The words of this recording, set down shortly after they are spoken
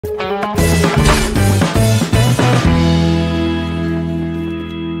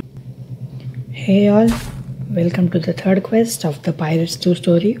Hey all, welcome to the third quest of the Pirates 2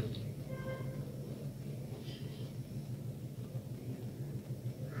 story.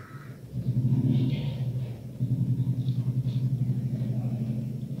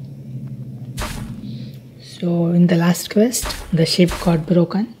 So in the last quest, the ship got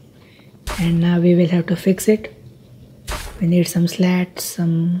broken and now we will have to fix it. We need some slats,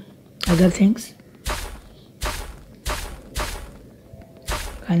 some other things,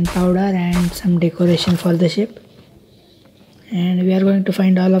 gunpowder and some decoration for the ship. And we are going to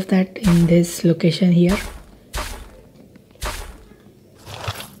find all of that in this location here.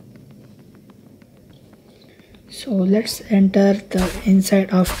 So let's enter the inside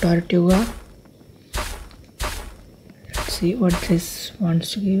of Tortuga. Let's see what this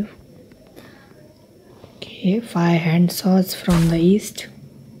wants to give. Okay, 5 handsaws from the east.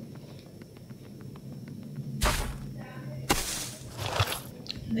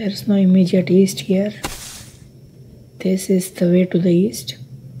 There's no immediate east here. This is the way to the east.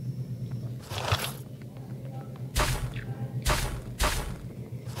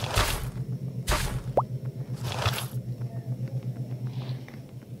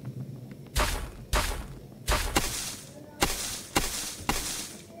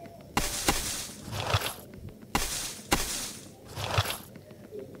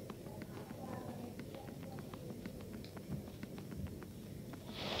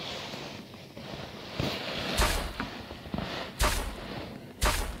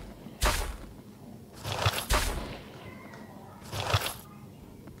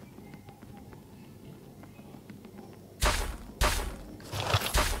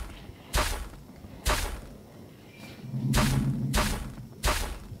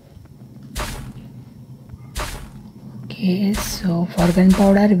 Okay, so for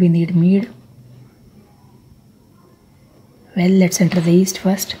gunpowder we need mead. Well, let's enter the east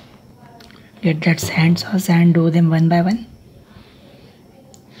first. Get that handsaws and do them one by one.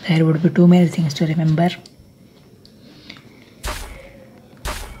 There would be too many things to remember.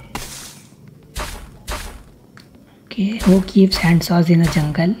 Okay, who keeps handsaws in the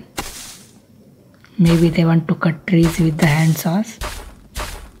jungle? Maybe they want to cut trees with the handsaws.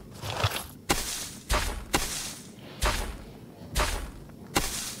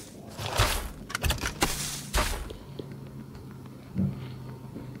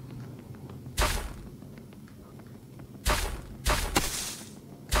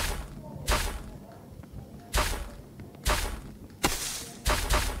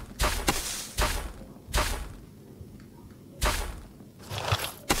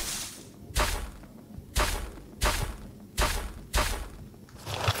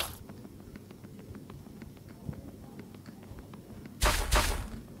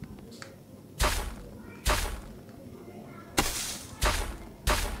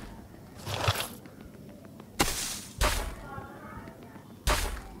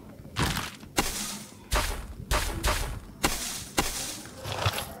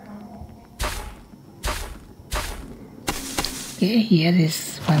 Okay, here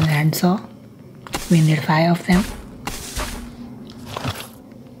is one handsaw. We need 5 of them.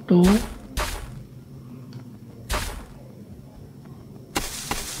 2.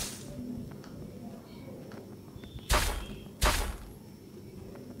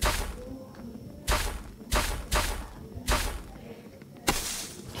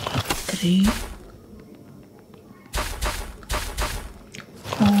 3.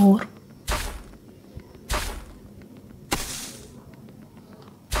 4.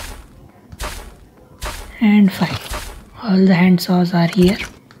 And 5. All the handsaws are here.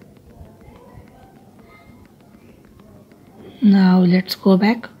 Now let's go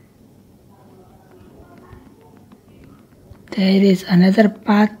back. There is another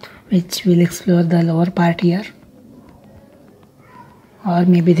path which will explore the lower part here. Or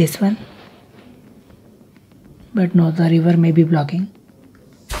maybe this one. But no, the river may be blocking.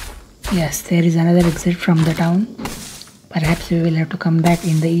 Yes, there is another exit from the town. Perhaps we will have to come back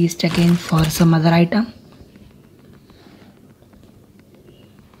in the east again for some other item.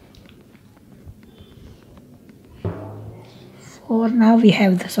 For now we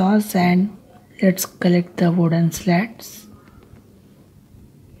have the saws and let's collect the wooden slats.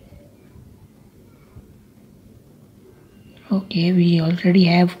 Okay, we already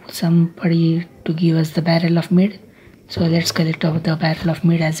have somebody to give us the barrel of mead. So let's collect the barrel of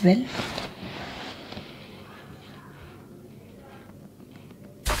mead as well.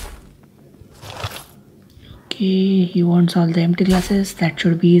 Okay, he wants all the empty glasses. That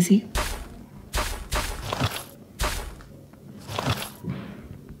should be easy.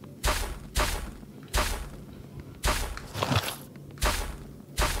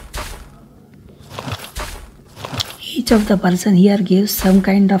 each of the person here gives some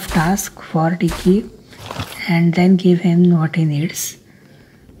kind of task for Diggy and then give him what he needs.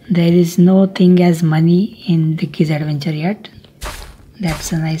 There is no thing as money in Diggy's adventure yet.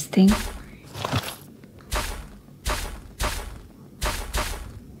 That's a nice thing.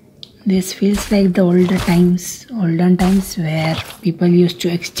 This feels like the olden times where people used to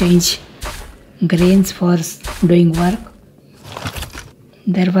exchange grains for doing work.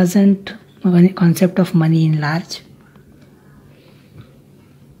 There wasn't a concept of money in large.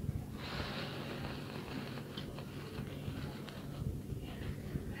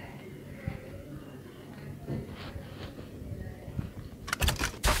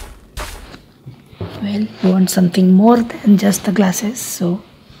 Well, we want something more than just the glasses, so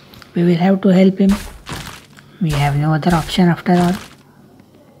we will have to help him. We have no other option after all.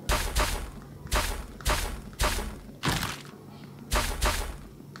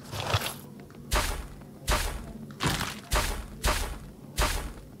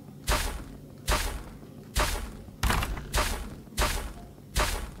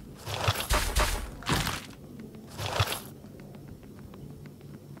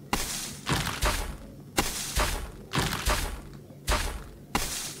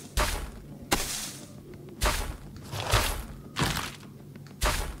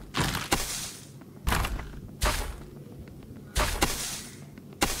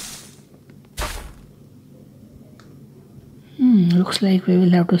 Looks like we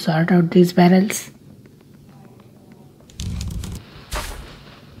will have to sort out these barrels.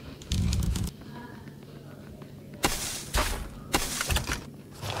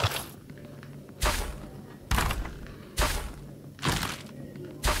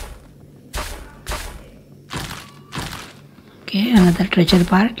 Okay, another treasure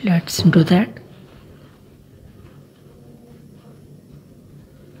part. Let's do that.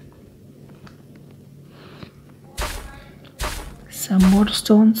 Some more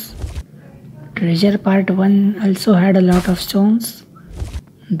stones. Treasure part 1 also had a lot of stones.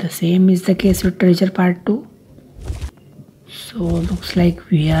 The same is the case with treasure part 2. So looks like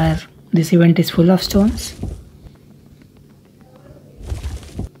this event is full of stones.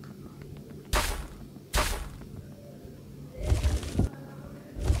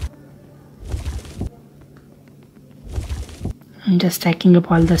 I'm just stacking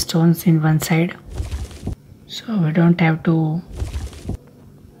up all the stones in one side, so we don't have to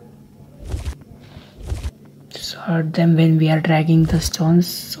sort them when we are dragging the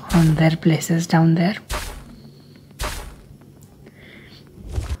stones on their places down there.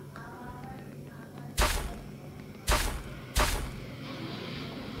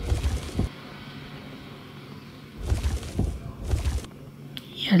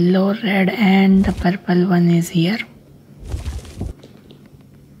 Yellow, red and the purple one is here.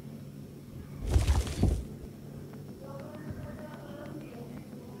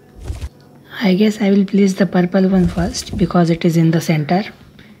 I guess I will place the purple one first because it is in the center.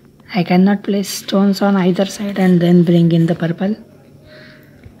 I cannot place stones on either side and then bring in the purple.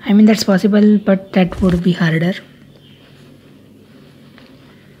 I mean, that's possible, but that would be harder.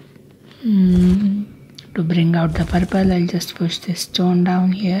 To bring out the purple, I'll just push this stone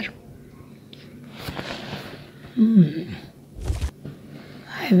down here.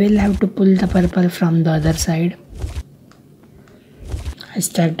 I will have to pull the purple from the other side. I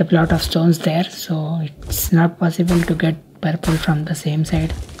stacked a lot of stones there, so it's not possible to get purple from the same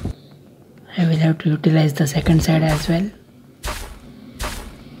side. I will have to utilize the second side as well.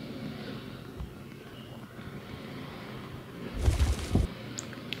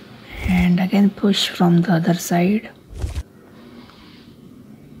 And again push from the other side.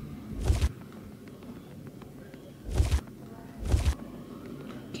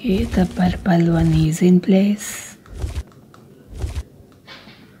 Okay, the purple one is in place.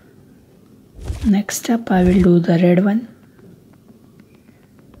 Next up, I will do the red one.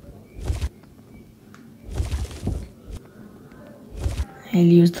 I'll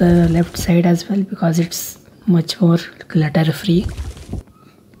use the left side as well because it's much more clutter free.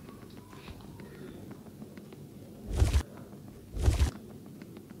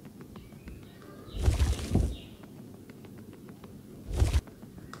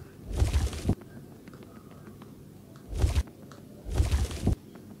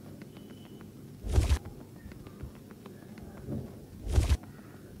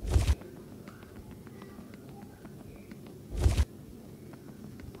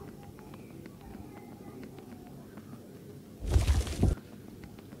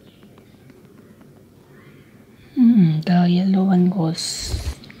 The yellow one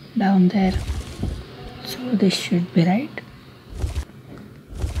goes down there, so this should be right.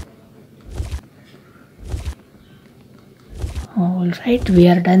 Alright, we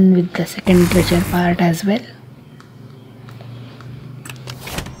are done with the second treasure part as well.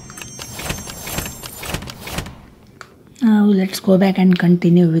 Now let's go back and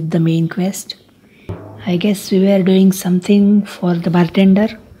continue with the main quest. I guess we were doing something for the bartender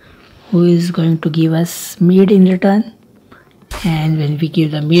who is going to give us mead in return. And when we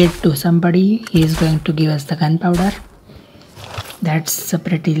give the mead to somebody, he is going to give us the gunpowder. That's a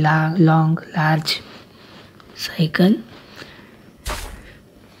pretty long, large cycle.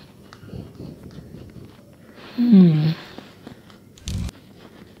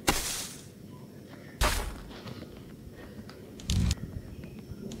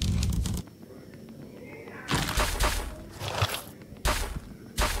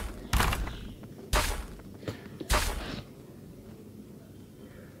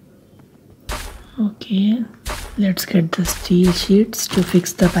 Okay, let's get the steel sheets to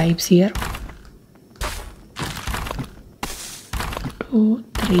fix the pipes here. 2,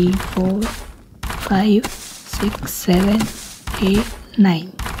 3, 4, 5, 6, 7, 8,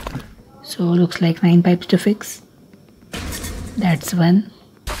 9. So looks like 9 pipes to fix. That's 1,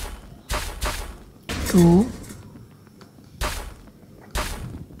 2,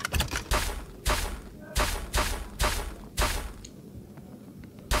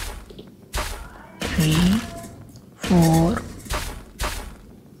 3, 4,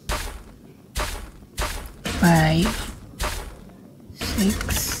 5,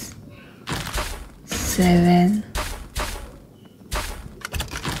 6, 7,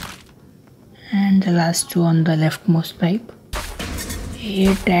 and the last two on the leftmost pipe.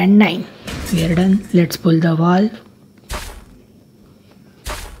 8 and 9. We are done. Let's pull the valve.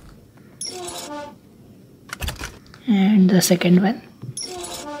 And the second one.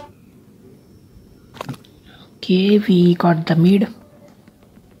 Okay, we got the mead.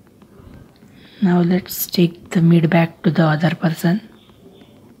 Now let's take the mead back to the other person.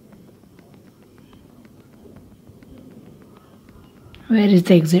 Where is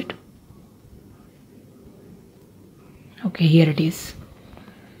the exit? Okay, here it is.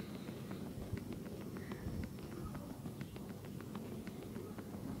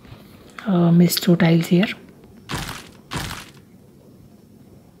 Missed 2 tiles here.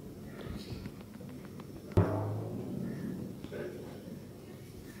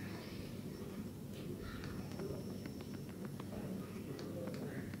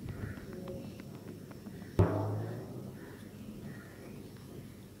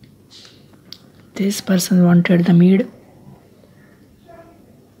 This person wanted the mead,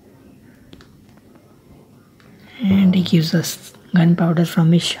 and he gives us gunpowder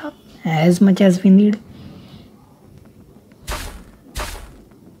from his shop, as much as we need.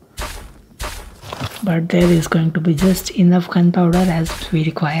 But there is going to be just enough gunpowder as we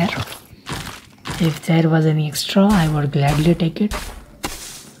require. If there was any extra, I would gladly take it.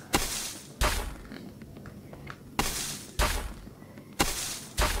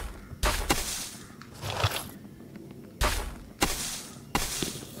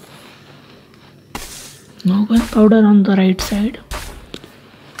 No gunpowder on the right side.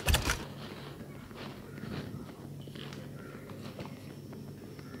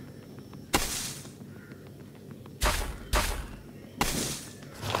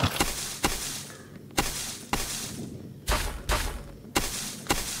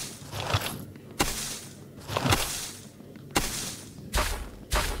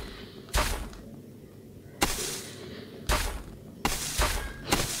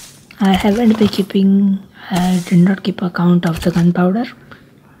 I did not keep account of the gunpowder,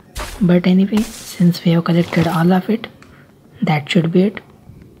 but anyway, since we have collected all of it, that should be it.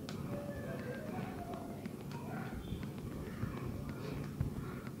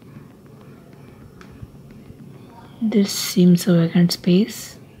 This seems a vacant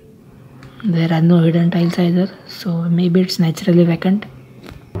space. There are no hidden tiles either, so maybe it's naturally vacant.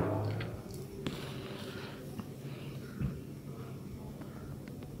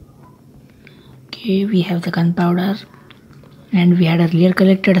 Okay, we have the gunpowder, and we had earlier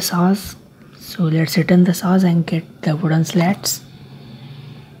collected saws, so let's return the saws and get the wooden slats.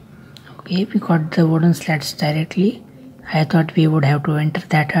 Okay, we got the wooden slats directly. I thought we would have to enter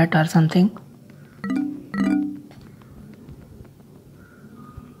that hut or something.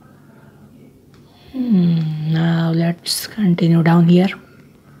 Now let's continue down here.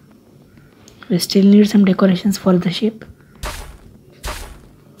 We still need some decorations for the ship.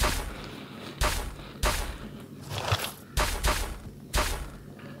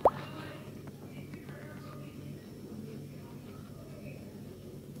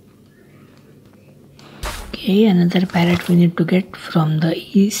 Okay, another parrot we need to get from the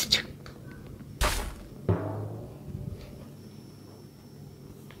east.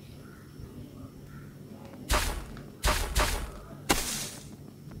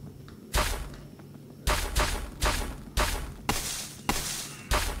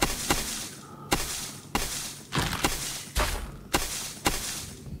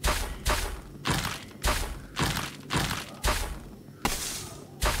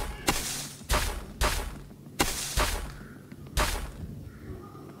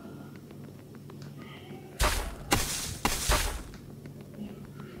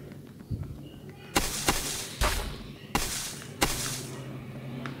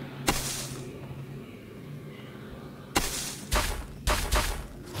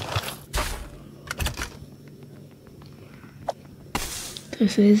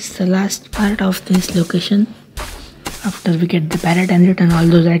 This is the last part of this location. After we get the parrot and return all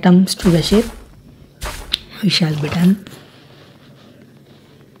those items to the ship, we shall be done.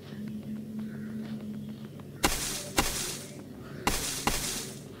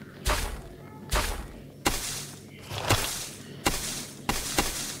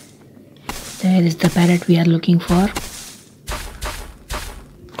 There is the parrot we are looking for.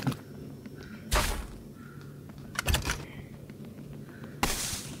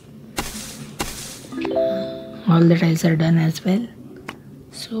 All the tiles are done as well.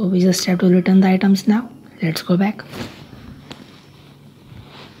 So we just have to return the items now. Let's go back.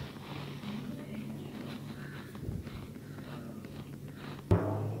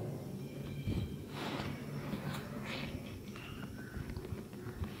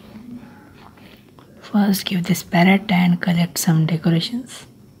 First give this parrot and collect some decorations.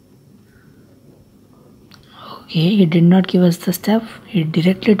 Okay, he did not give us the stuff. He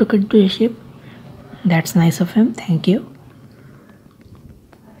directly took it to the ship. That's nice of him. Thank you.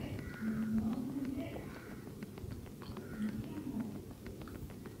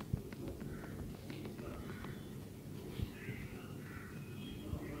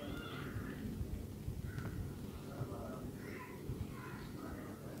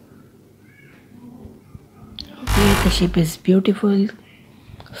 Okay, the ship is beautiful,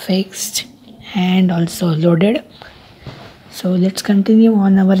 fixed, and also loaded. So let's continue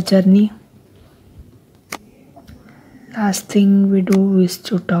on our journey. Last thing we do is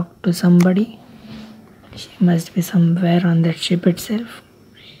to talk to somebody. She must be somewhere on that ship itself.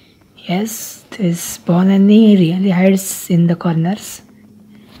 Yes, this Bonnie really hides in the corners.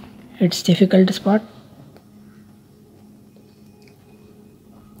 It's difficult to spot.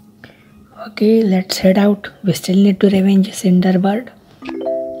 Okay, let's head out. We still need to revenge Cinderbird.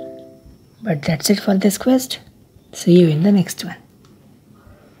 But that's it for this quest. See you in the next one.